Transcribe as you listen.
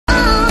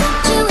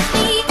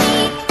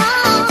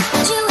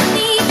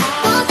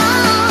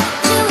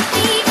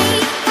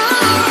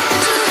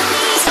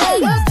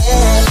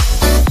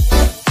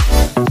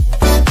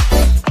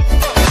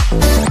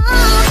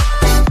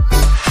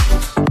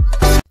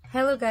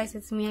guys,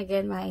 it's me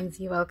again,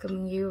 Mainzi,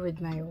 welcoming you with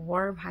my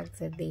warm hug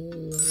today.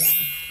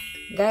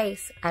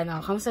 Guys,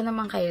 kamusta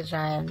naman kayo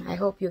dyan? I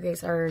hope you guys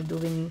are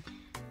doing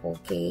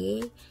okay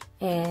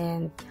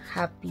and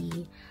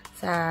happy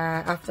sa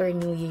after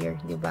New Year,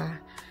 di ba?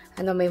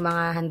 May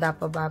mga handa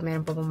pa ba?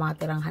 Meron pa ba mga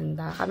tirang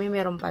handa? Kami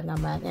meron pa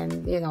naman,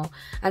 and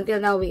until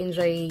now we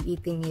enjoy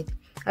eating it.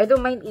 I don't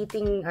mind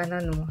eating,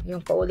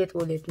 yung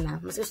paulit-ulit na.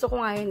 Mas gusto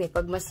ko nga yun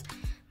pag mas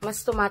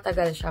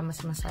tumatagal siya,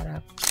 mas masarap.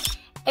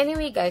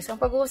 Anyway guys,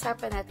 ang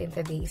pag-uusapan natin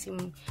today is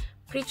yung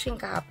preaching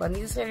kahapon.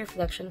 This is a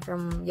reflection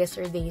from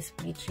yesterday's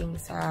preaching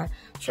sa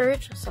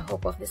church, sa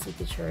Hope of the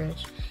City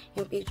Church.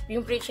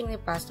 Yung preaching ni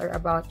Pastor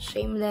about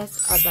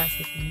Shameless,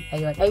 Audacity.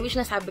 Ayun. I wish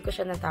nasabi ko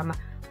siya ng tama.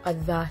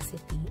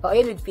 Audacity. O,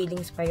 ayun, with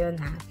feelings pa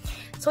yun, ha.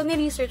 So,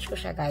 ni-research ko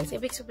siya, guys.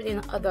 Ibig sabihin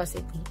ng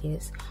audacity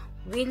is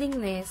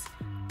willingness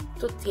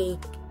to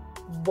take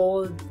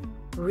bold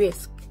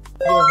risk.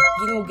 Yun.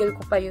 Ginugel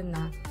ko pa yun,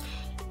 na.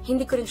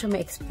 Hindi ko rin siya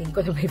ma-explain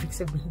kung ano ba ibig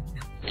sabihin.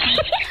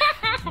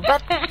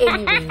 But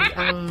anyway,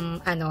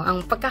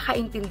 ang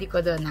pagkakaintindi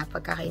ko doon,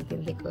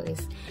 pagkakaintindi ko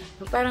is,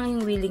 parang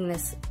yung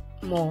willingness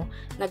mo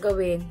na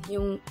gawin,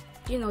 yung,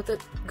 to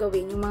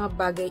gawin yung mga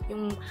bagay,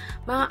 yung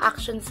mga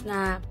actions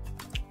na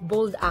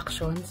bold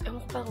actions. Ewan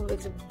ko pa kung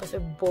basta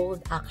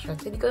bold actions.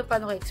 Hindi ko na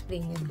paano ko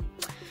explain yun.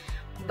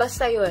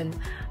 Basta yun.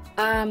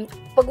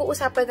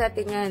 Pag-uusapan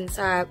natin yan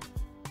sa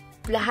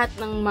lahat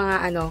ng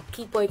mga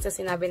key points na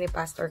sinabi ni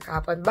Pastor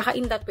kahapon. Baka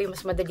in that way,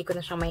 mas madali ko na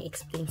siyang may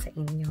explain sa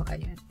inyo.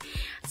 Ayan.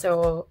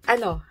 So,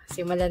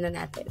 simulan na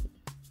natin.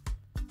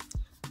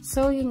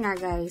 So, yun nga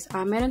guys.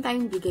 Meron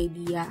tayong big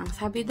idea. Ang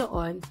sabi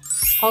doon,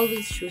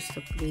 always choose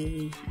to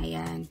pray.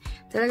 Ayan.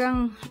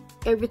 Talagang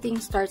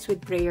everything starts with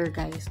prayer,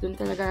 guys. Doon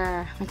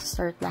talaga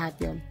mag-start lahat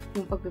yun.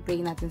 Yung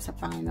pag-pray natin sa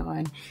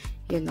Panginoon.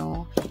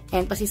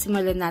 And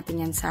pasisimulan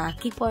natin yan sa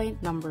key point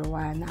number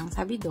 1. Ang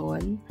sabi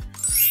doon,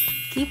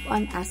 keep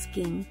on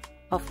asking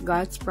of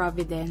God's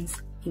providence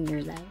in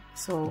your life.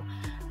 So,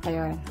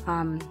 ayun.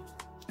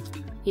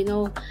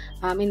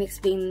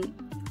 In-explain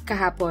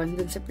kahapon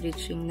dun sa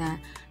preaching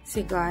na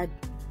si God,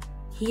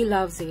 He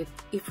loves it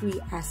if we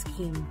ask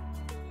Him.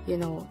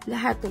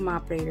 Lahat ng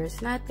mga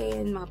prayers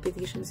natin, mga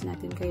petitions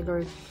natin kay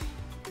Lord,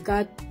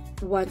 God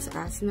wants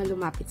us na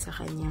lumapit sa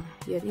Kanya.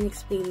 Yun,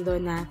 in-explain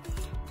doon na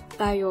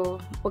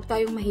huwag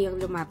tayong mahiyang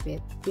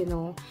lumapit.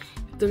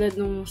 Tulad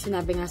nung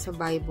sinabi nga sa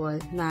Bible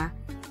na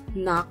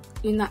knock,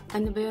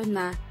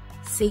 na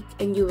seek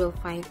and you will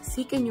find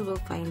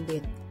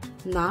it.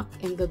 Knock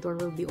and the door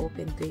will be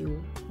open to you.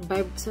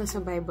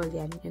 Sa Bible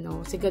yan,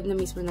 si God na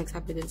mismo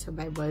nagsabi din sa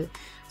Bible.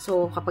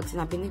 So, kapag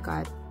sinabi ni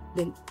God,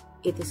 then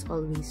it is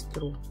always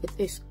true. It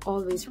is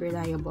always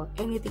reliable.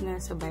 Anything na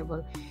sa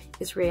Bible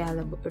is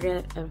reliable,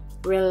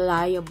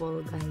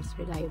 guys.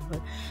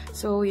 Reliable.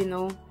 So,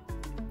 yun,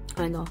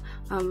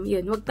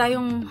 wag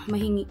tayong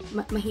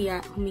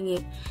mahiya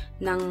humingi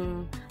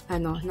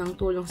ng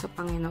tulong sa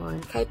Panginoon.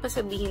 Kahit pa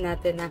sabihin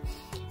natin na,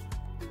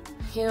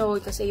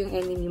 kasi yung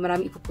enemy,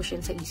 marami ipupush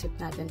yan sa isip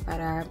natin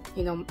para,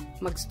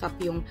 mag-stop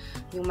yung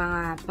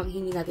mga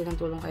panghingi natin ng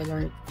tulong kay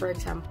Lord. For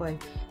example,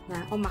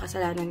 na,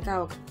 makasalanan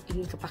ka,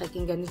 hindi ka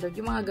pakikinggan ni Lord,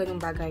 yung mga ganung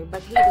bagay.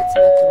 But hey, that's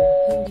not true.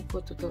 Hindi po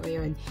totoo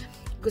yun.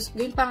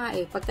 Yun pa nga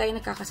pag tayo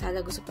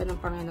nagkakasala, gusto pa ng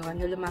Panginoon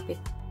na lumapit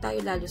tayo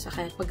lalo sa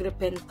Kanya,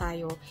 pag-repent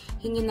tayo,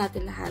 hingin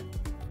natin lahat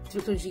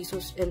through to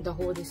Jesus and the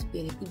Holy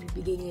Spirit.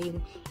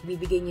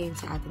 Ibibigay niya yun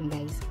sa atin,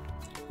 guys.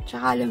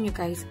 Tsaka alam nyo,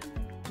 guys,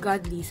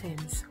 God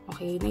listens.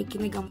 Okay?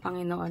 Nakikinig ang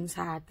Panginoon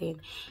sa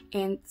atin.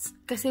 And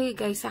kasi,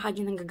 guys, sa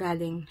Kanya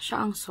nanggagaling,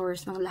 siya ang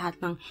source ng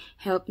lahat ng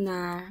help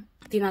na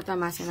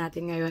tinatamasa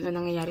natin ngayon o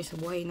nangyayari sa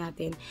buhay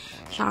natin.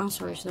 Siya ang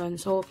source nun.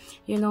 So,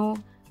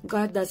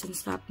 God doesn't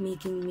stop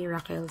making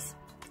miracles.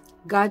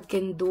 God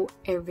can do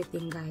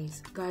everything,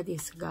 guys. God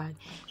is God.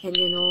 And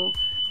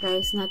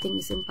guys, nothing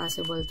is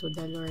impossible to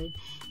the Lord.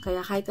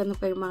 Kaya kahit ano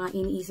pa yung mga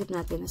iniisip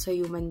natin as a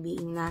human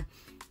being na,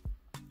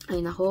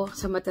 ay nako,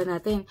 sa mata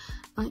natin,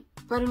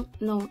 parang,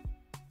 no,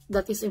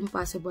 that is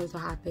impossible to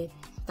happen.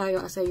 Tayo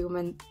as a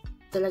human,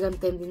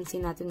 talagang tendency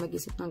natin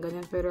mag-isip ng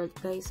ganyan. Pero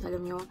guys,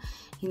 alam nyo,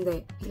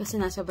 hindi.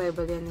 Kasi nasa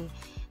Bible yan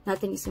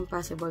Nothing is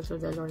impossible to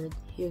the Lord.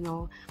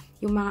 Yung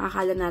mga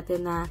akala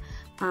natin na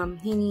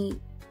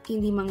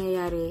hindi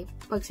mangyayari,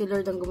 pag si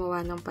Lord ang gumawa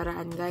ng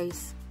paraan,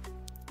 guys,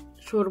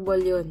 sure ball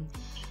yun.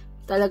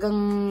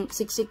 Talagang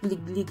siksik,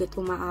 liglig at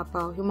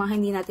umaapaw. Yung mga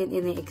hindi natin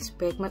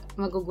ini-expect,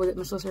 magugulat,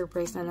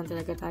 maso-surprise na lang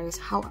talaga tayo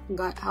sa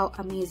how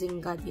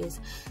amazing God is,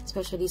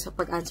 especially sa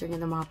pag-answer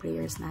niya ng mga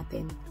prayers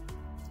natin.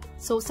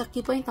 So, sa key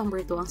point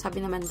number 2, ang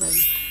sabi naman doon,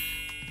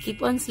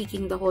 keep on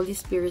seeking the Holy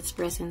Spirit's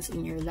presence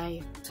in your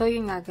life. So,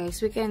 yun nga guys,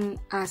 we can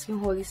ask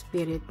yung Holy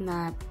Spirit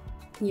na,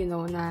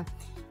 na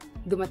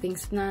dumating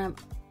na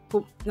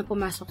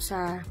pumasok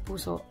sa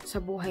puso, sa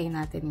buhay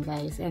natin,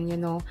 guys. And,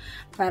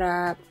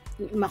 para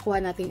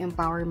makuha natin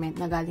empowerment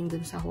na galing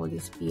dun sa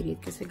Holy Spirit.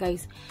 Kasi,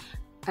 guys,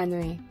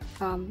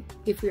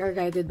 if we are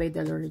guided by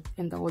the Lord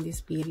and the Holy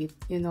Spirit,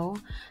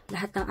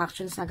 lahat ng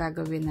actions na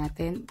gagawin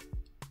natin,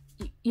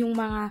 yung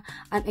mga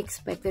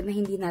unexpected na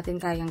hindi natin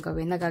kayang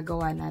gawin,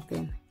 nagagawa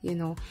natin.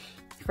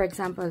 For for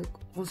example,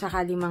 kung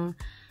sakali mang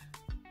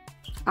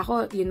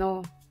ako, you know,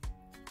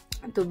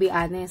 to be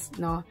honest,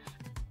 no,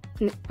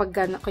 pag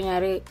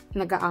kunyari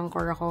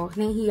nag-a-anchor ako,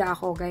 nahihiya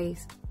ako,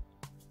 guys.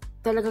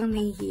 Talagang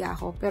nahihiya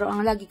ako. Pero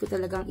ang lagi ko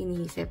talagang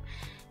iniisip,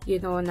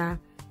 you know,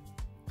 na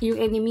yung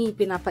enemy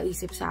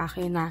pinapaisip sa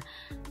akin na,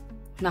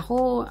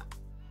 naku,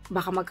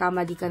 baka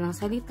magkamali ka ng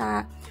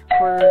salita,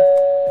 or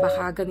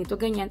baka ganito,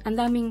 ganyan. Ang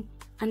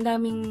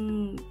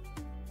daming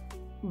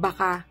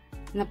baka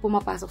na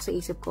pumapasok sa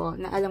isip ko,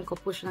 na alam ko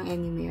push ng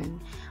enemy yun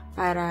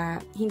para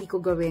hindi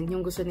ko gawin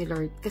yung gusto ni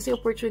Lord. Kasi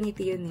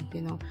opportunity yun eh, you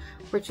know.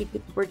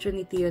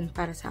 Opportunity yun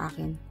para sa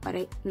akin.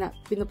 Para na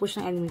pinupush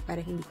ng enemy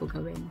para hindi ko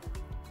gawin.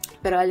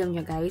 Pero alam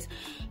nyo guys,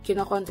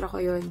 kinokontra ko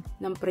yun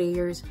ng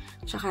prayers.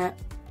 Tsaka,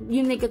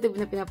 yung negative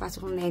na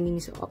pinapasok ng enemy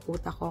sa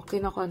utak ko,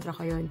 kinokontra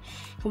ko yun.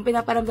 Kung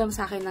pinaparamdam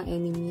sa akin ng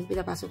enemy,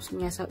 pinapasok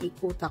niya sa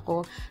utak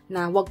ko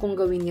na wag kong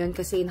gawin yun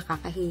kasi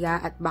nakakahiya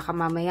at baka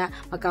mamaya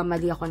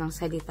magkamali ako ng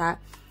salita.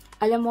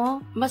 Alam mo,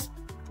 mas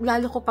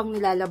lalo ko pang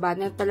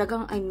nilalabanan.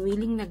 Talagang I'm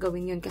willing na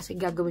gawin yun kasi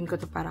gagawin ko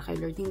to para kay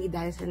Lord. Hindi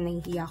dahil sa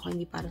nahihiya ko,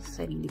 hindi para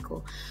sa sarili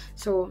ko.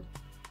 So,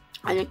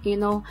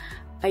 you know,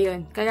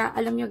 ayun. Kaya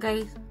alam nyo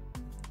guys,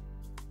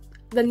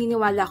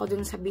 naniniwala ako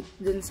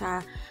dun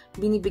sa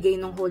binibigay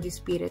ng Holy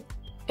Spirit.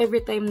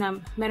 Every time na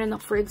meron,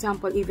 for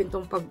example, even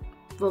tong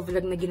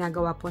pag-vlog na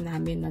ginagawa po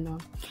namin, ano,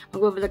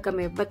 mag-vlog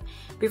kami, but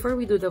before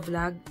we do the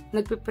vlog,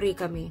 nagpe-pray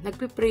kami.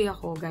 Nagpe-pray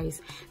ako,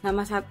 guys, na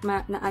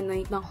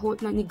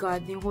ni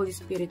God, yung Holy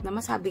Spirit, na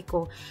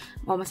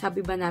masabi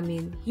ba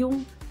namin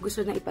yung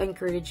gusto na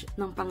ipa-encourage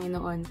ng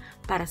Panginoon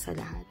para sa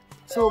lahat.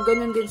 So,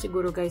 ganun din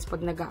siguro, guys, pag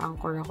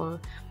nag-a-anchor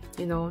ako.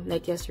 You know,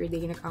 like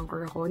yesterday,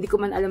 nag-anchor ako. Hindi ko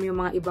man alam yung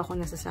mga iba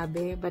kong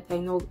nasasabi, but I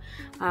know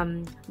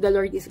the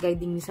Lord is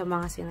guiding me sa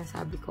mga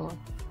sinasabi ko.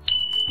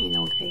 You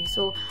know, guys.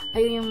 So,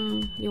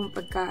 ayun yung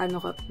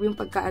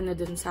pagkaano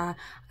dun sa,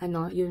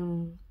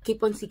 yung keep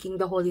on seeking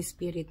the Holy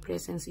Spirit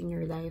presence in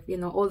your life. You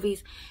know,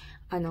 always,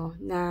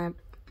 na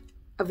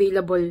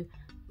available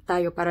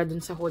tayo para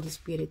dun sa Holy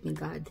Spirit ni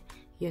God.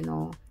 You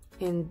know,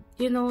 and,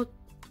 you know,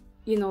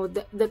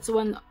 that's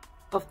one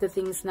of the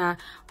things na,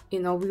 you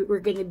know,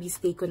 we're gonna be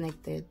stay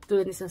connected.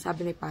 Tulad ng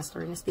sinasabi ni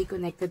Pastor, na stay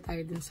connected tayo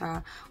dun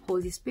sa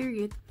Holy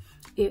Spirit,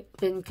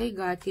 and kay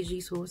God, kay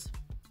Jesus.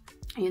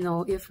 You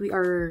know, if we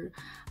are,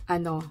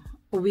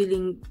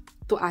 willing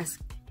to ask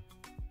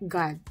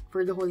God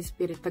for the Holy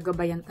Spirit,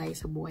 tagabayan tayo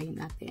sa buhay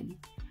natin.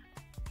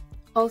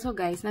 Also,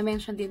 guys,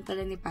 na-mention din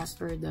pala ni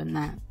Pastor dun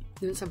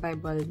sa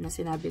Bible, na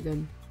sinabi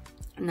dun,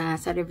 na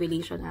sa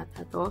Revelation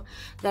ata to,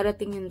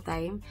 darating yung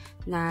time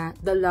na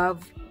the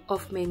love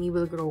of many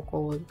will grow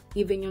cold.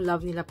 Even yung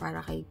love nila para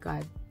kay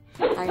God,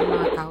 tayo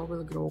mga tao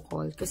will grow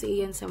cold.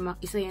 Kasi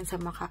isa yan sa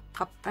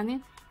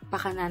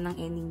pakanan ng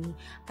enemy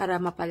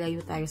para mapalayo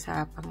tayo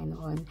sa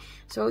Panginoon.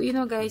 So, you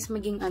know guys,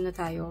 maging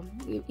tayo,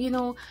 you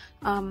know,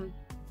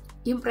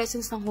 yung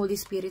presence ng Holy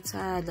Spirit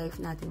sa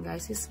life natin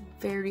guys is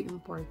very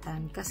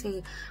important.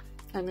 Kasi,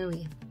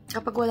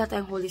 kapag wala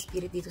tayong Holy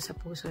Spirit dito sa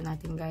puso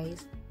natin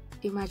guys,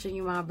 imagine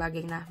yung mga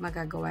bagay na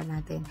magagawa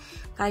natin.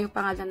 Tayo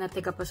pangalan na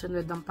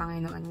tagapasunod ng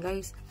Panginoon,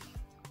 guys.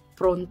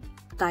 Prone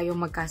tayong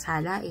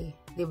magkasala eh.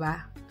 'Di ba?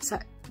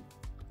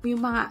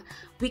 Yung mga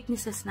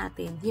weaknesses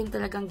natin, yun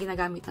talagang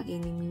ginagamit ng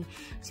enemy.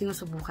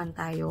 Sinusubukan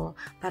tayo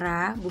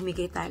para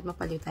bumigay tayo at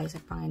mapaliw tayo sa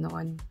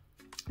Panginoon.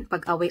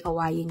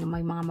 Pag-away-awayin yung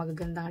may mga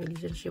magagandang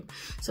relationship.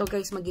 So,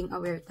 guys, maging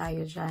aware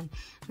tayo dyan.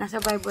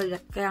 Nasa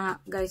Bible, kaya nga,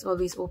 guys,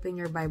 always open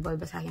your Bible.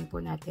 Basahin po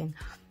natin.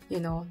 You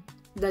know,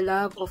 the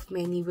love of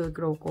many will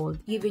grow cold.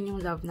 Even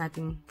yung love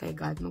natin kay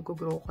God,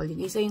 mag-grow cold.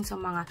 Isa yun sa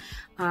mga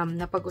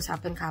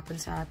napag-usapan kapon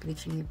sa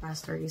preaching ni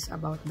Pastor is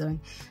about doon.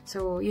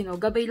 So, you know,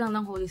 gabay lang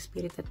ng Holy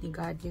Spirit at ni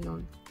God, you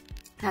know,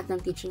 lahat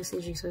ng teachings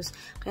ni Jesus,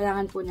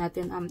 kailangan po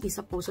natin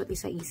isa puso at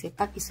isa isip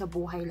at isa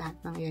buhay lahat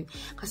ng yun.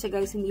 Kasi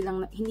guys, hindi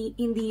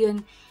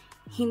yun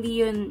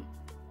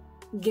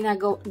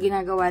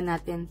ginagawa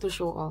natin to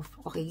show off.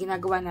 Okay,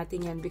 ginagawa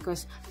natin yan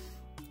because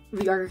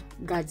we are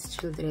God's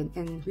children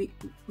and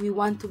we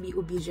want to be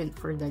obedient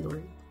for the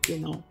Lord,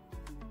 you know.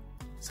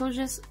 So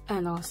just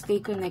stay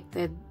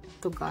connected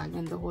to God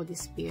and the Holy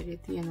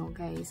Spirit, you know,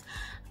 guys.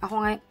 Ako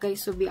nga,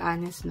 guys, to be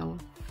honest,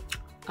 no,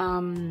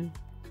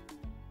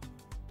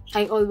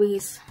 I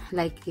always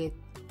like it.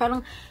 Parang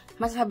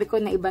masasabi ko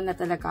na iba na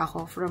talaga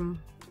ako from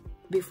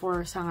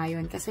before sa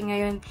ngayon. Kasi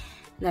ngayon,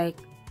 like,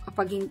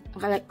 kapag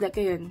like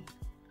yun,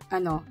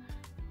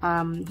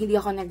 hindi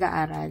ako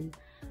nag-aaral,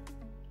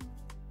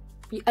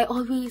 I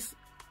always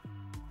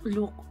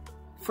look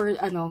for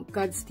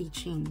God's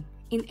teaching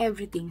in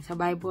everything, sa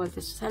Bible,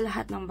 sa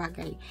lahat ng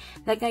bagay.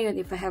 Like ngayon,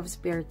 if I have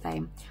spare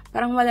time,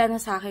 parang wala na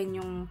sa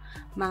akin yung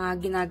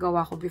mga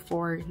ginagawa ko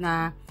before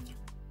na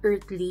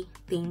earthly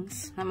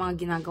things, na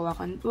mga ginagawa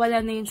ko.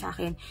 Wala na yun sa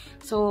akin.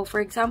 So, for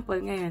example,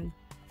 ngayon,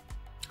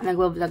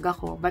 nagwa-vlog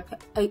ako, but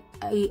I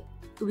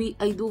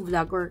do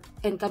vlog,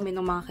 and kami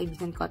ng mga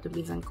kaibigan ko at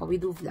pinsan ko, we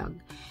do vlog,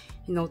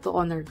 you know, to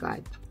honor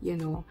God, you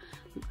know.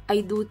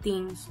 I do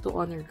things to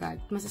honor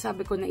God.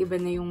 Masasabi ko na iba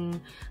na yung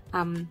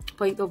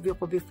point of view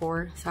ko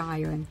before sa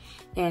ngayon.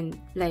 And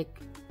like,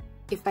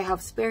 if I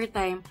have spare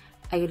time,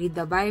 I read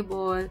the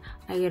Bible,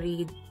 I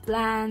read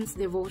plans,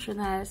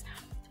 devotionals.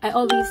 I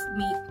always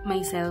make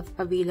myself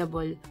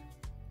available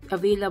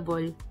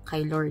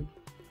kay Lord.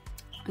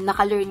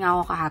 Naka-learn nga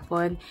ako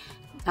kahapon,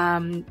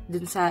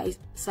 dun sa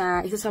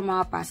isa sa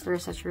mga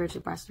pastor sa church,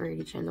 si Pastor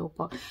Rachel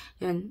po.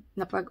 Yun,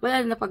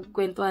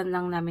 napagkwentuhan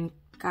lang namin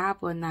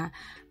kahapon na,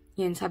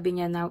 yun, sabi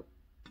niya na,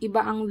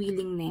 iba ang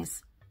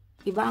willingness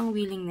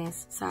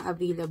sa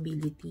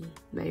availability.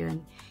 Ba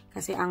yun?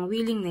 Kasi ang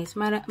willingness,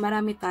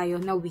 marami tayo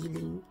na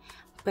willing,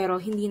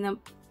 pero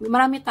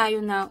marami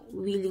tayo na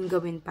willing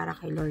gawin para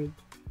kay Lord.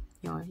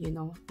 You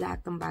know,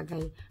 lahat ng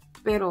bagay.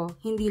 Pero,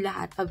 hindi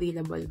lahat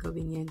available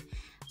gawin yun.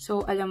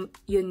 So,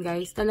 yun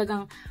guys,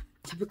 talagang,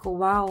 sabi ko,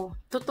 wow,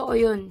 totoo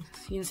yun.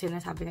 Yung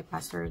sinasabi ni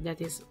Pastor, that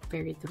is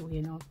very true,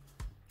 you know.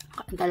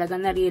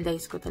 Talagang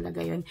na-realize ko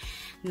talaga yun,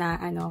 na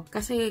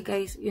kasi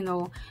guys, you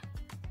know,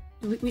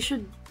 we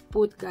should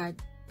put God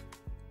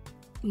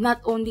not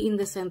only in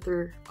the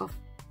center of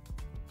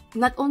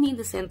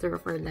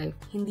our life,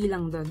 hindi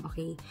lang doon,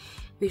 okay?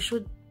 We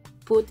should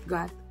put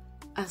God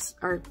as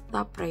our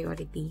top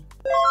priority,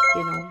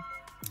 you know?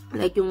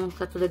 Like yung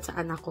katulad sa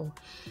anak ko,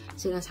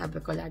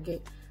 sinasabi ko lagi,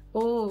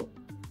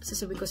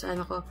 sasabihin ko sa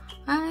anak ko,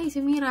 hi, si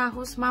Mira,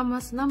 who's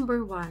mama's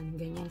number 1?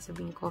 Ganyan,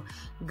 sabihin ko,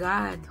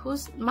 God,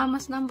 who's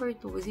mama's number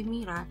 2? Si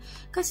Mira.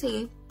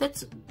 Kasi,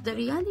 that's the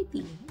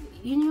reality.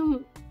 Yun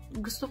yung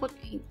gusto ko,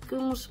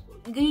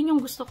 ganyan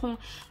yung gusto kong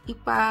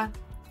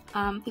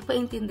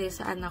ipaintindi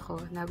sa anak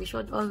ko, na we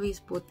should always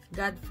put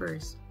God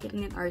first,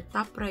 in our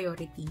top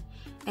priority.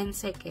 And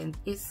second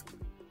is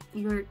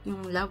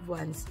yung loved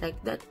ones, like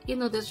that, you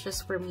know, that's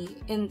just for me,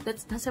 and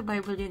that's nasa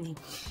Bible yun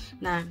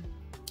na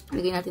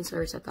lagyan natin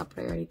sa top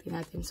priority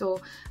natin. So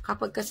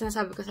kapag kasi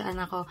nasabi ko sa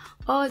anak ko,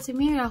 si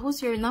Mira,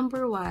 who's your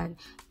number 1?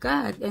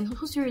 God. And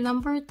who's your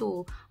number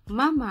 2?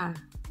 Mama.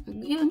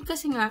 Yun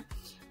kasi nga,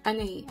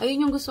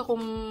 ayun yung gusto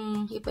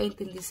kong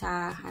ipaintindi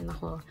sa anak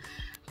ko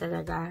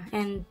talaga.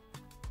 And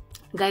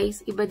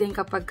guys, iba din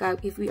kapag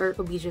if we are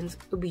obedient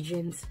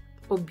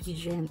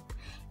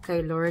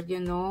kay Lord, you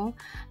know,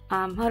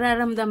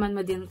 mararamdaman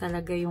mo din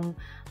talaga yung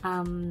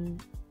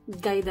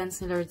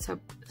guidance ni Lord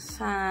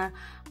sa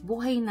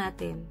buhay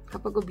natin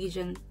kapag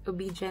obedient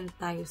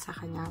tayo sa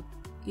Kanya.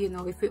 You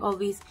know, if we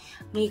always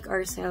make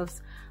ourselves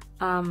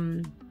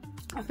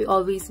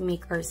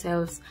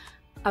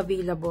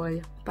available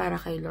para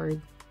kay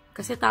Lord.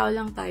 Kasi tao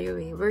lang tayo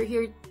we're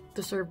here to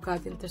serve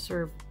God and to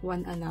serve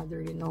one another,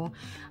 you know.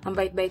 Ang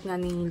bait-bait nga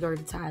ni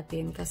Lord sa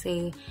atin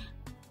kasi,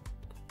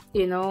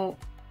 you know,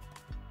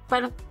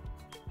 parang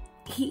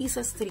He is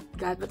a strict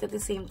God, but at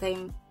the same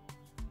time,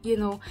 you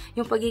know,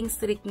 yung pagiging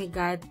strict ni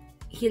God,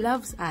 He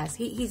loves us.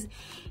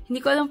 Hindi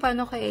ko alam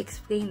paano ko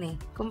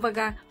i-explain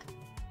Kumbaga,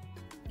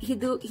 He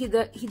do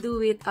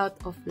it out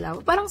of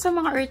love. Parang sa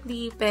mga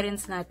earthly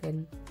parents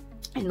natin,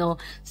 you know,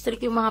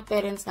 strict yung mga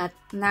parents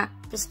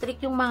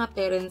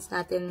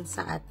natin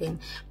sa atin.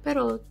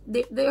 Pero,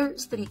 they are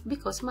strict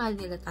because mahal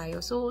nila tayo.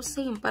 So,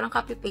 same, parang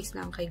copy-paste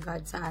lang kay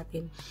God sa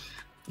atin.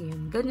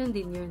 Yun, ganun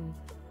din yun.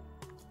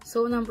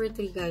 So, number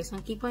 3 guys,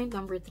 ang key point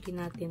number 3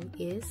 natin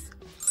is,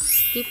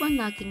 keep on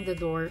knocking the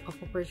door of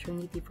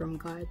opportunity from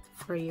God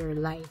for your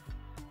life.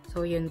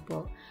 So, yun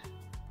po.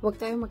 Huwag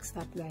tayo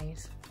mag-stop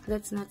guys.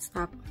 Let's not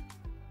stop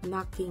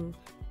knocking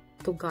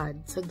to God,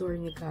 sa door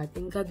ni God,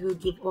 and God will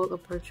give all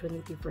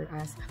opportunity for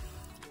us.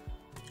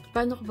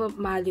 Paano ko ba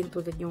mahalin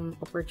tulad yung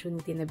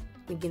opportunity na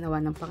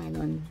ginawa ng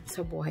Panginoon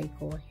sa buhay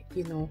ko?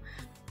 You know,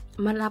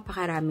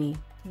 napakarami.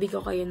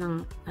 Bigyan kayo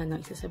ng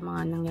isa sa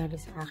mga nangyari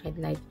sa akin,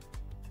 like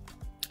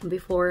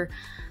before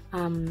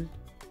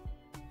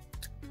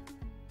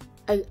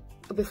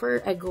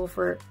I go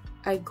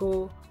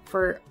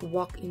for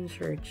walk in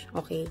church,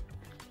 okay?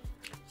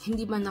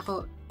 Hindi man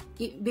ako,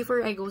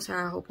 before I go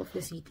sa Hope of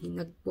the City,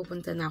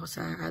 nagpupunta na ako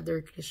sa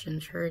other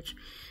Christian church,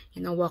 you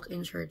know, walk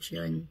in church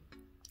yun.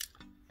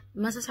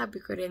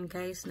 Masasabi ko rin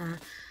guys na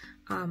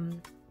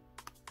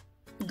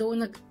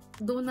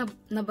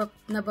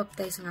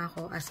nabaptize nga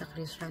ako as a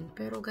Christian,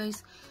 pero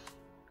guys,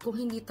 kung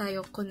hindi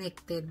tayo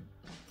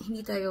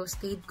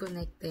stayed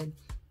connected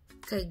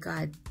kay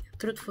God,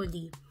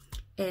 truthfully,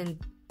 and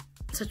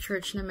sa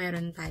church na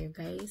meron tayo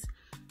guys,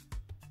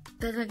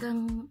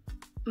 talagang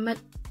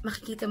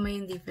makikita mo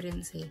yung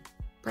difference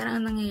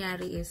Parang ang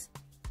nangyayari is,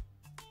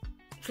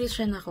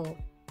 Christian ako,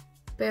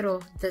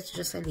 pero that's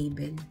just a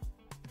label.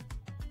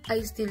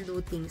 I still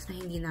do things na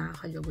hindi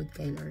nakakalugod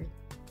kay Lord.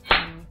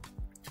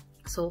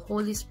 So,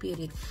 Holy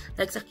Spirit,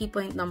 like sa key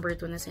point number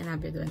 2 na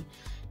sinabi doon,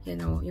 you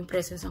know, yung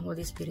presence ng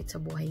Holy Spirit sa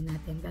buhay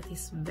natin, that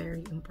is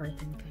very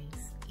important,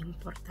 guys.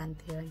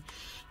 Importante yun.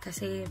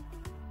 Kasi,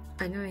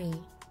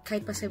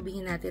 kahit pa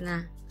sabihin natin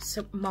na,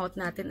 sa mouth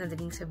natin,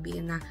 nadaling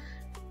sabihin na,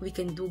 we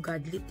can do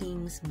godly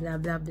things, blah,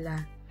 blah,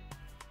 blah.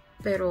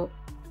 Pero,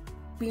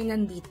 yung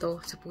nandito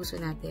sa puso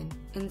natin,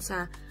 and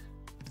sa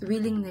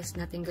willingness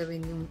natin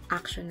gawin yung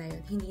action na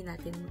yun, hindi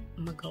natin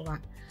magawa.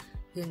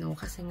 You know,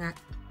 kasi nga,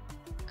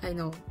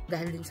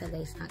 dahil din sa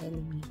lies ng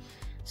enemy.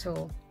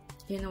 So,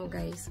 you know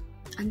guys,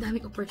 ang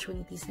daming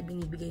opportunities na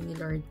binibigay ni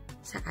Lord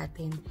sa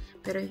atin.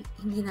 Pero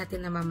hindi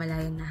natin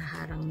namamalayan na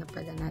haharang na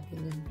pala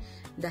natin yun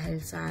dahil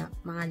sa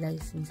mga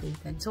lies ni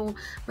Satan. So,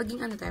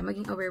 maging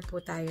aware po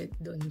tayo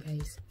doon,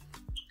 guys.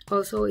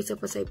 Also, isa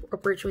pa sa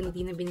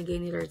opportunity na binigay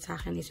ni Lord sa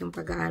akin is yung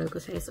pag-aaral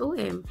ko sa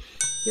SOM.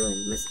 Yun,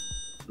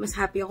 mas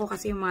happy ako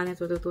kasi yung mga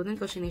natututunan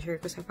ko, sinishare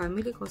ko sa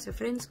family ko, sa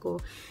friends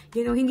ko.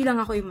 You know, hindi lang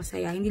ako yung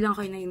masaya, hindi lang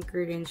ako yung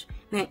na-encourage,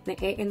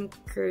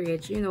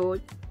 you know,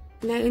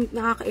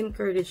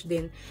 nakaka-encourage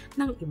din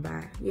ng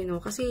iba, you know,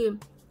 kasi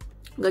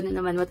ganoon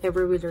naman,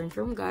 whatever we learn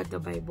from God,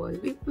 the Bible,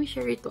 we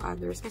share it to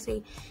others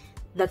kasi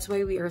that's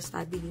why we are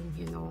studying,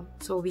 you know,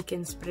 so we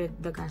can spread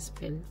the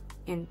gospel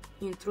and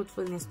yung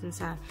truthfulness dun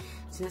sa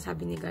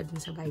sinasabi ni God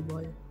dun sa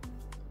Bible.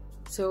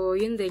 So,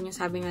 yun din, yung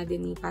sabi nga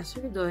din ni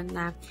Pastor doon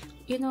na,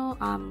 you know,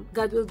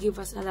 God will give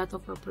us a lot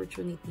of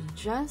opportunity.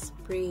 Just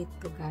pray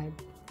to God.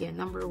 Yeah,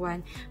 number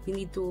one, we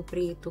need to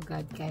pray to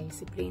God,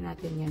 guys. I-pray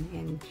natin yan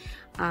and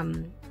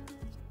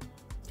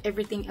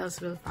everything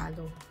else will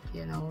follow.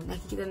 You know,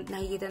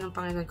 nakikita ng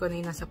Panginoon kung ano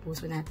yung nasa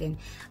puso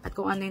natin. At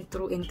kung ano yung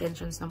true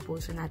intentions ng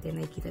puso natin,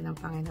 nakikita ng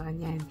Panginoon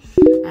yan.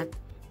 At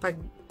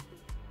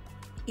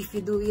if you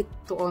do it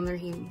to honor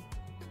Him,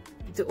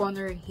 to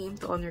honor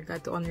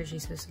God, to honor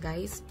Jesus,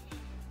 guys,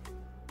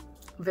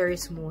 very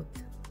smooth.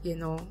 You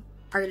know,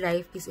 our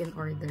life is in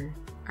order.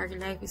 Our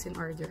life is in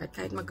order. At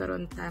kahit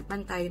magkaroon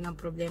man tayo ng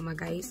problema,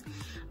 guys,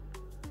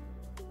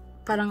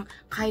 parang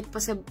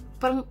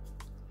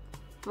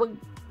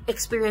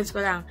experience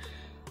ko lang,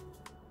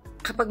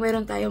 kapag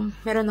meron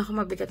ako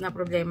mabigat na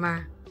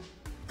problema,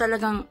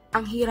 talagang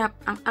ang hirap,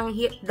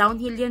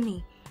 downhill yan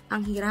eh.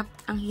 Ang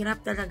hirap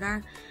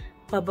talaga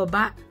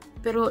pababa.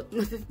 Pero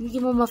hindi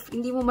mo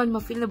man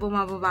ma-feel na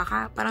bumababa ka,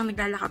 parang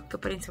naglalakad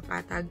ka pa rin sa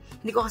patag.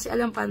 Hindi ko kasi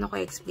alam paano ko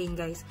i-explain,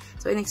 guys.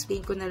 So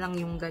in-explain ko na lang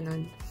yung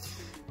ganun.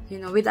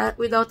 You know,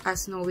 without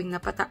us knowing na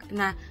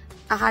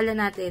akala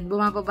natin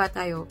bumababa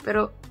tayo,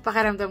 pero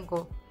pakiramdam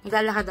ko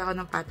naglalakad ako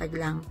ng patag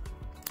lang.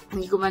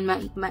 Hindi ko man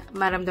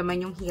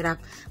maramdaman yung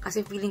hirap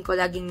kasi feeling ko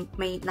laging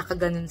may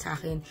nakaganon sa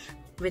akin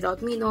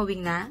without me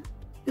knowing na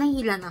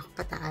nahila na ako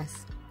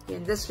pataas.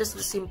 Yan, that's just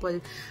the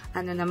simple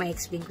na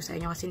ma-explain ko sa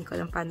inyo kasi hindi ko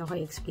alam paano ko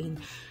i-explain.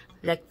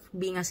 Like,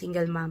 being a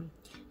single mom,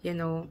 you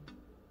know,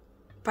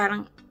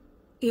 parang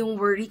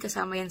yung worry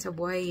kasama yan sa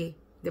buhay eh.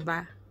 'Di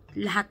ba?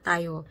 Lahat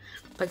tayo.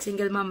 Pag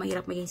single mom,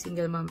 mahirap maging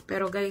single mom.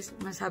 Pero guys,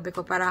 masabi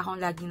ko, para akong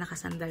laging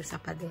nakasandal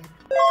sa pader.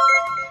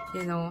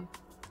 You know,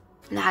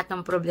 lahat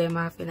ng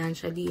problema,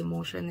 financially,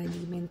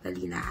 emotionally,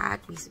 mentally,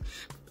 lahat,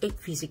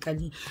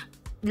 physically,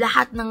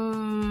 lahat ng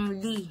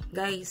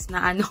guys,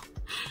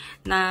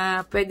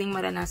 na pwedeng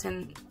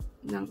maranasan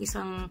ng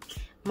isang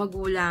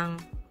magulang,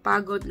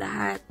 pagod,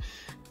 lahat,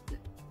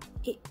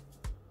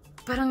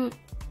 parang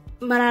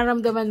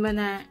mararamdaman mo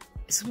na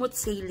smooth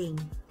sailing,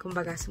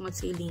 kumbaga smooth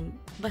sailing,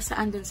 basta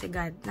andun si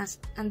God,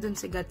 andun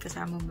si God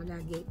kasama mo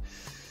lagi.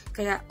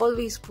 Kaya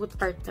always put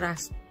our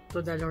trust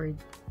to the Lord.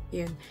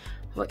 Yun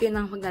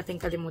ang huwag natin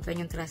kalimutan,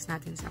 yung trust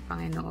natin sa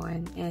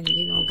Panginoon. And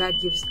you know, God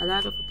gives a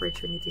lot of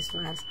opportunities to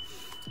us,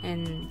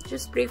 and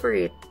just pray for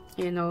it,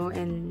 you know,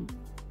 and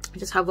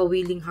just have a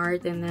willing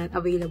heart and an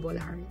available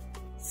heart.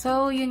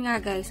 So, yun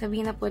nga guys,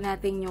 sabihin na po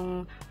natin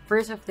yung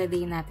verse of the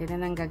day natin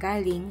na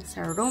nanggagaling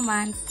sa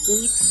Romans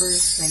 8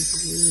 verse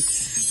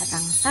 28. At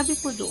ang sabi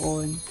po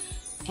doon,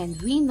 and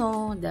we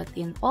know that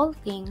in all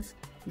things,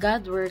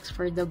 God works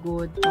for the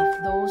good of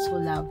those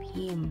who love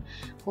Him,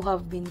 who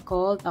have been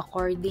called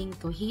according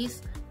to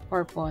His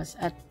purpose.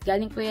 At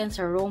galing po yan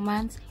sa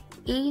Romans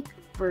 8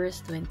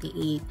 verse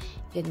 28.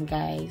 Yun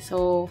guys.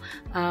 So,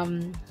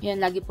 yun,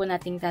 lagi po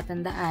nating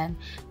tatandaan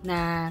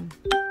na,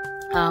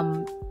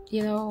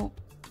 you know,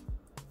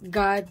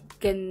 God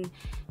can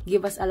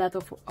give us a lot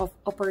of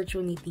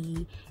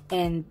opportunity,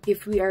 and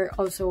if we are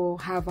also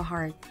have a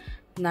heart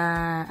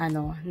na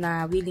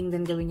na willing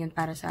din gawin yun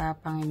para sa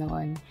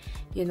Panginoon,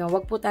 you know,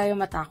 wag po tayo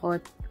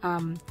matakot,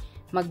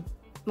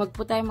 wag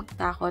po tayo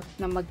magtakot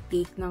na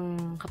mag-take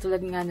ng,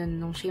 katulad nga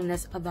nun, nung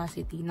Shameless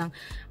Audacity,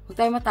 wag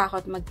tayo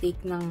matakot mag-take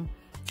ng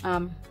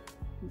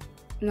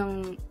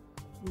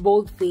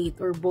bold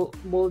faith or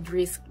bold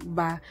risk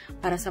ba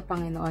para sa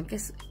Panginoon,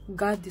 kasi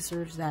God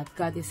deserves that.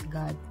 God is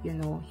God, you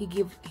know. He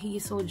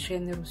is so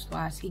generous to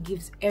us. He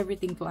gives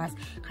everything to us.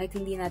 Kahit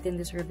hindi natin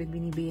deserve it,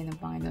 binibigyan ng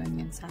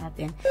Panginoon yan sa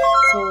atin.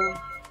 So,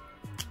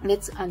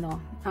 let's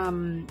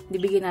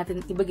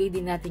ibigay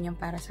din natin yung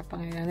para sa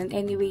Panginoon. And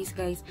anyways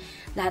guys,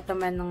 lahat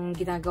naman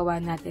ng ginagawa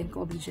natin,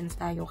 kung obedience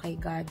tayo kay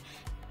God,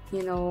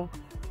 you know,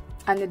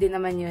 din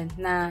naman yun,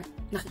 na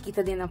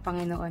nakikita din ng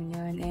Panginoon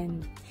yun,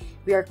 and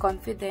we are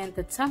confident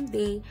that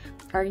someday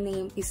our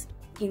name is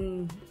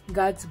in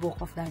God's book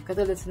of life.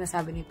 Katulad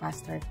sinasabi ni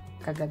Pastor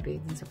kagabi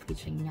din sa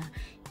preaching niya,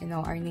 you know,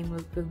 our name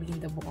will be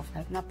in the book of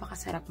life.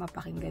 Napakasarap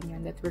mapakinggan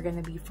yun, that we're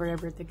gonna be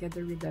forever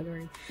together with the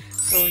Lord.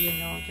 So, you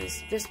know,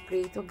 just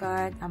pray to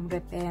God,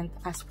 repent,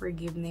 ask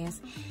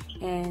forgiveness,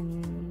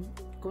 and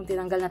kung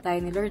tinanggal na tayo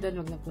ni Lord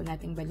doon, wag na po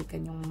nating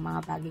balikan yung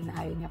mga bagay na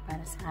ayaw niya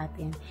para sa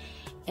atin.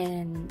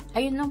 And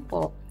ayun lang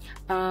po,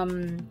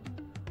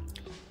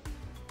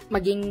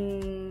 maging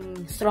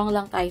strong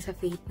lang tayo sa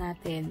faith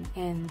natin.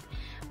 And,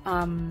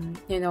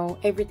 you know,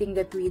 everything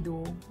that we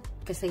do,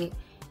 kasi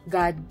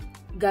God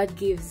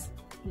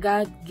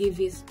give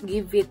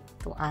it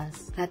to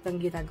us. Lahat ng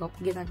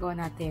ginagawa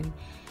natin.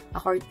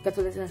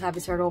 Katulad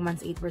sinasabi sa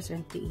Romans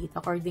 8:28,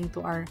 according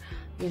to our,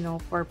 you know,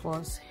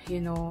 purpose,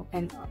 you know,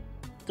 and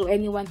to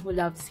anyone who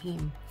loves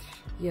Him.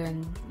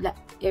 Yun,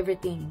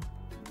 everything,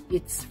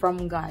 it's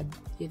from God.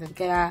 Yun.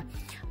 Kaya,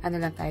 ano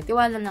lang tayo,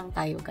 tiwala lang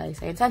tayo, guys.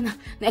 Ayun, sana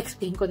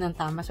na-explain ko ng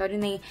tama. Sorry,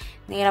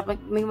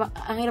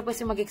 ang hirap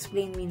kasi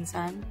mag-explain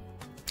minsan.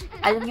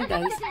 Alam niyo,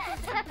 guys,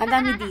 ang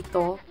dami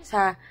dito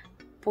sa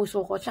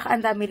puso ko, tsaka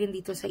ang dami rin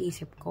dito sa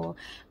isip ko.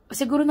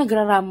 Siguro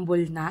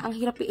nagra-rumble na. Ang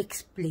hirap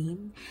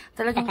i-explain.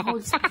 Talagang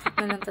Holy Spirit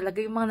na lang talaga.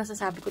 Yung mga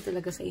nasasabi ko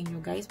talaga sa inyo,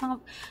 guys.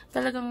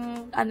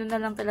 Talagang, ano na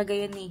lang talaga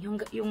yan eh.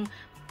 Yung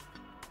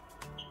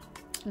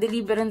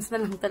deliverance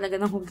na lang talaga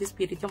ng Holy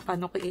Spirit yung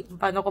paano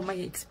ko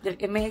may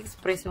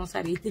express yung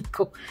sarili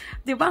ko.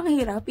 Diba ang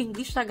hirap?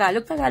 English,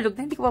 Tagalog na,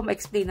 hindi ko pa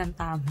ma-explain ng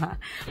tama.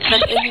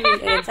 But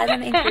anyway,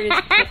 sana na-encourage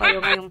ko kayo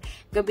ngayong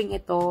gabing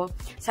ito.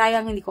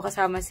 Sayang hindi ko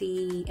kasama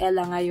si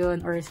Ella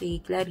ngayon or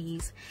si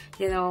Clarice,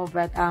 you know,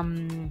 but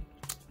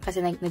kasi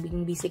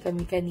naging busy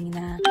kami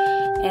kanina.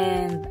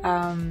 And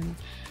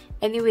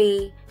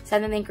anyway,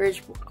 sana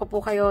na-encourage ko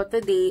po kayo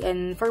today.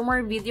 And for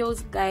more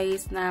videos,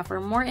 guys, for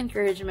more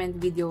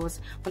encouragement videos,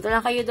 punta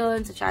lang kayo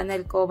doon sa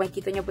channel ko.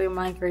 Makikita nyo po yung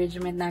mga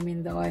encouragement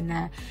namin doon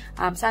na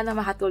sana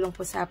makatulong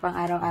po sa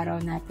pang-araw-araw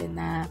natin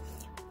na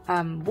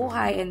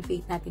buhay and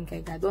faith natin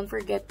kay God. Don't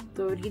forget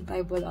to read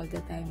Bible all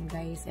the time,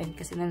 guys. And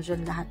kasi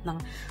nandiyan lahat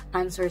ng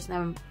answers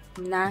na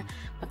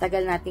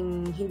matagal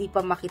nating hindi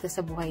pa makita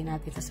sa buhay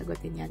natin,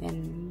 sasagutin yan. And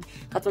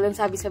katulad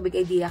sabi sa big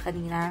idea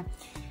kanina,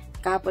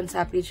 kahapon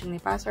sa preaching ni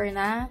Pastor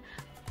na,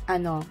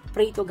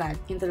 pray to God.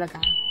 Yun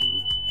talaga.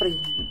 Pray.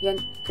 Yan,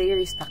 prayer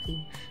is the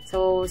key.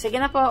 So, sige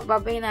na po.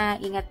 Bye-bye na.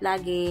 Ingat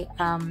lagi.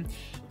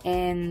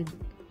 And,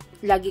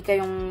 lagi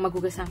kayong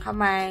magugas ng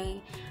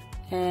kamay.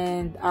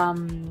 And,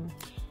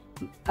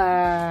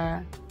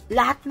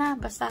 lahat na.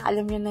 Basta,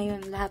 alam nyo na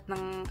yun. Lahat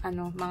ng,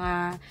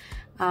 mga,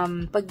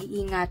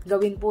 pag-iingat.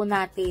 Gawin po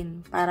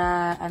natin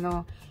para,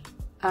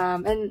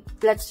 and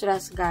let's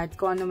trust God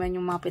kung ano man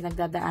yung mga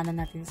pinagdadaanan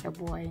natin sa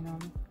buhay, no?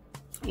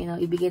 You know,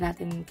 ibigay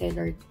natin kay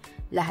Lord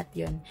lahat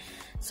yun.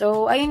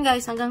 So, ayun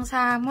guys, hanggang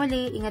sa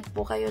muli, ingat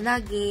po kayo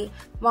lagi.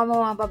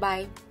 Mama,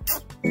 bye-bye.